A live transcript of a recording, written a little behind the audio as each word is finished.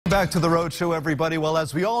Back to the Rhode Show, everybody. Well,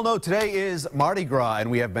 as we all know, today is Mardi Gras,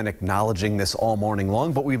 and we have been acknowledging this all morning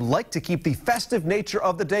long, but we'd like to keep the festive nature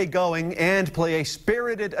of the day going and play a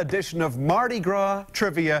spirited edition of Mardi Gras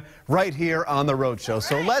trivia right here on the Rhode Show.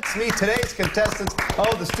 So let's meet today's contestants.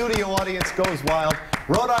 Oh, the studio audience goes wild.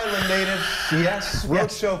 Rhode Island native, yes,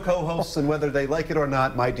 Rhode Show co-hosts, and whether they like it or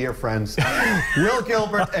not, my dear friends, Will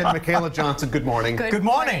Gilbert and Michaela Johnson, good morning. Good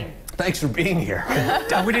morning. Thanks for being here.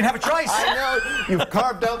 We didn't have a choice. I know. You've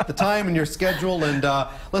carved out the time in your schedule, and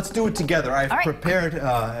let's do it together. I've prepared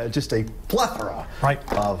just a plethora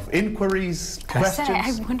of inquiries, questions.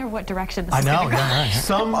 I wonder what direction this is going. I know, yeah, right.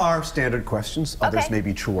 Some are standard questions. Others may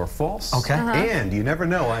be true or false. Okay. And you never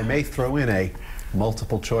know, I may throw in a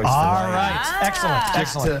multiple choice. All right. Excellent.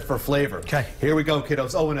 Excellent. For flavor. Okay. Here we go,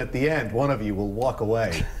 kiddos. Oh, and at the end, one of you will walk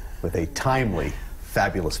away with a timely,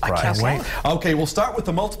 fabulous prize. I can't wait. Okay, we'll start with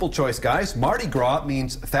the multiple choice, guys. Mardi Gras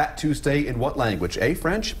means Fat Tuesday in what language? A,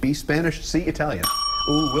 French, B, Spanish, C, Italian.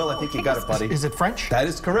 Ooh, Will, I think you got it, buddy. Is it French? That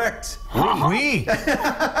is correct. Oui.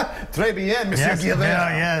 Très bien, Monsieur Yes, Gilbert. yeah,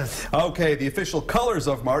 yes. Okay, the official colors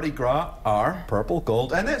of Mardi Gras are purple,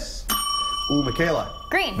 gold, and this. Ooh, Michaela.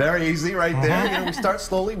 Green. Very easy right there. You know, we start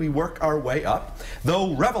slowly, we work our way up.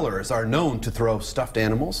 Though revelers are known to throw stuffed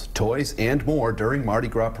animals, toys, and more during Mardi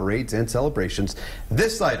Gras parades and celebrations,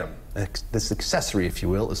 this item, this accessory, if you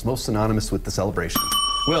will, is most synonymous with the celebration.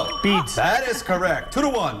 Will. Beads. That is correct.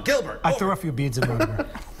 2-1. Gilbert. I threw a few beads in Mardi Gras.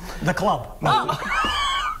 The club. No.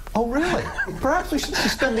 Oh, really? Perhaps we should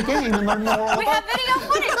suspend the game and learn more. We have video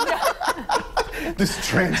footage. This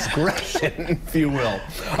transgression, if you will.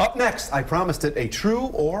 Up next, I promised it a true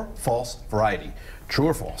or false variety. True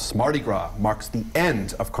or false? Mardi Gras marks the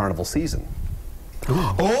end of carnival season.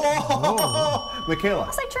 Oh! Michaela.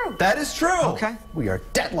 I'll say true. That is true. Okay. We are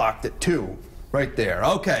deadlocked at 2. Right there.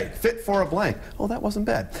 Okay, fit for a blank. Oh, that wasn't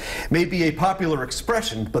bad. May be a popular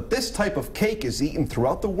expression, but this type of cake is eaten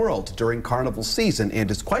throughout the world during carnival season and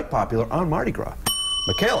is quite popular on Mardi Gras.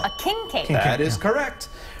 Michaela. A king cake. That is correct.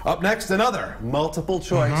 Up next, another multiple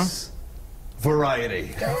choice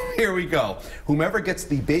variety. Here we go. Whomever gets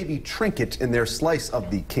the baby trinket in their slice of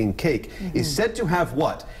the king cake is said to have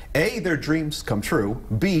what? A, their dreams come true.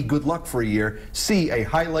 B, good luck for a year. C, a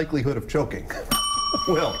high likelihood of choking.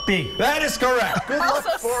 Will. B. That is correct. Good luck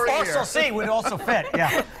for a year. Also C would also fit,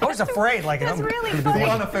 yeah. I was afraid, like, That's really funny.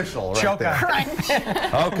 The unofficial, right choke there. Crunch.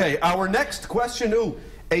 Okay, our next question,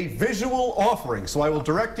 a visual offering. So I will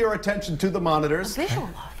direct your attention to the monitors. A visual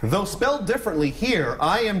offering. Though spelled differently here,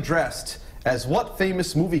 I am dressed as what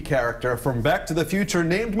famous movie character from Back to the Future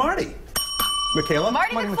named Marty? Michaela?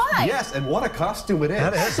 Marty McFly. Yes, and what a costume it is.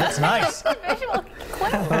 That is, that's nice. Visual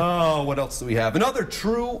clue. Oh, what else do we have? Another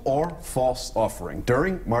true or false offering.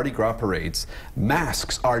 During Mardi Gras parades,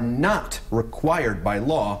 masks are not required by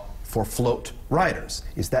law for float riders.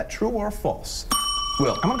 Is that true or false?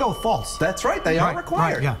 Will. I'm going to go with false. That's right, they are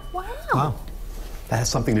required. Right, yeah. Wow. That has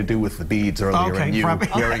something to do with the beads earlier and you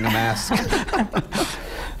wearing a mask.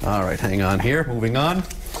 All right, hang on here. Moving on.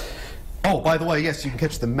 Oh, by the way, yes, you can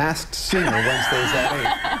catch The Masked Singer Wednesdays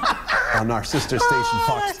at 8 on our sister station,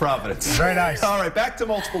 Fox Providence. Very nice. All right, back to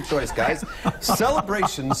multiple choice, guys.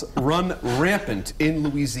 Celebrations run rampant in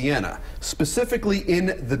Louisiana, specifically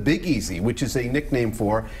in the Big Easy, which is a nickname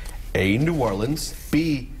for A, New Orleans,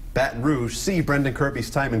 B, Baton Rouge, C, Brendan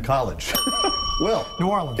Kirby's time in college. Will. New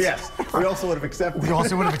Orleans. Yes. We also would have accepted. We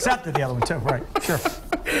also would have accepted the other one, too. Right. Sure.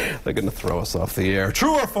 They're going to throw us off the air.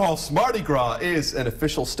 True or false, Mardi Gras is an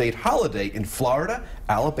official state holiday in Florida,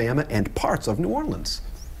 Alabama, and parts of New Orleans.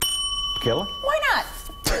 Michaela? Why not?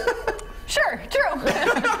 Sure, true.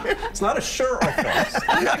 It's not a sure or false.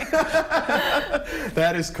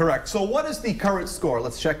 That is correct. So what is the current score?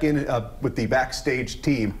 Let's check in with the backstage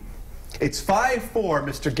team. It's 5-4,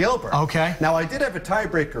 Mr. Gilbert. Okay. Now, I did have a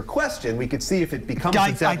tiebreaker question. We could see if it becomes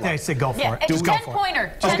a deadlock. I say go for Yeah, it. it's Just go 10 for pointer.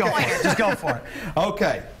 it. Just go for it. Just go for it.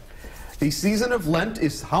 Okay. The season of Lent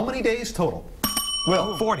is how many days total?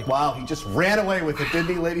 Will. 40. Wow, he just ran away with it,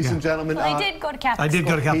 didn't he, ladies and gentlemen? Well, I did go to Catholic school. I did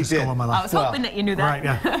go to Catholic He did. school all my life. I was hoping that you knew that. Right,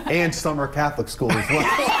 yeah. And summer Catholic school as well.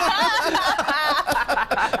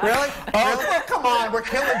 Really? Oh, come on, we're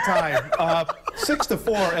killing time.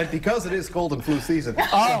 6-4, and because it is cold and flu season,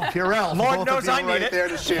 Purell, Lord both knows of you I need right it. there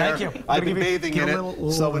to share. Thank you. I've been bathing in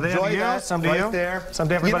it, so enjoy that some to right you. there. Some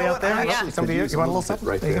to everybody out there. Yeah. Some to you. You want a little something?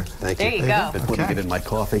 Right there. Thank you. There you go. Been putting it in my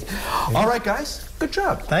coffee. All right, guys, good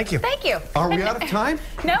job. Thank you. Thank you. Are we out of time?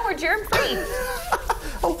 No, we're germ-free.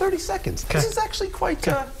 Oh, 30 seconds. This is actually quite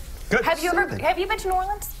Good. Have you been to New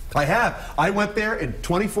Orleans? I have. I went there in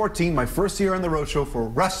 2014, my first year on the Rhode Show for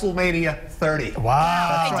WrestleMania 30.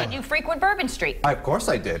 Wow. And did you frequent Bourbon Street? Of course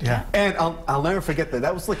I did. Yeah. And I'll never forget that.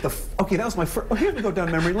 That was like that was my first, here we go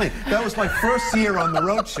down memory lane. That was my first year on the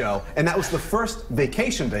Rhode Show, and that was the first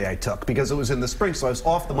vacation day I took because it was in the spring, so I was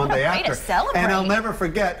off the Monday way after. to celebrate. And I'll never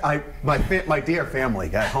forget, my dear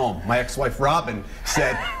family at home, my ex-wife Robin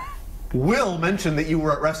said, Will mentioned that you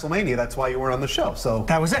were at WrestleMania, that's why you were on the show. So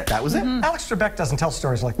That was it. That was it. Alex Trebek doesn't tell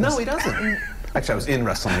stories like this. No, he doesn't. Actually, I was in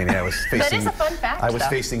WrestleMania. I was facing. is a fun fact, I was though.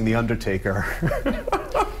 facing The Undertaker.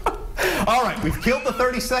 All right, we've killed the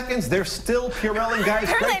 30 seconds. They're still Purelling, guys.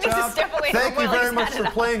 Apparently I Great need to job. step away from Thank you Will. very He's much had for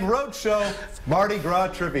enough. playing Rhode Show Mardi Gras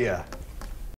Trivia.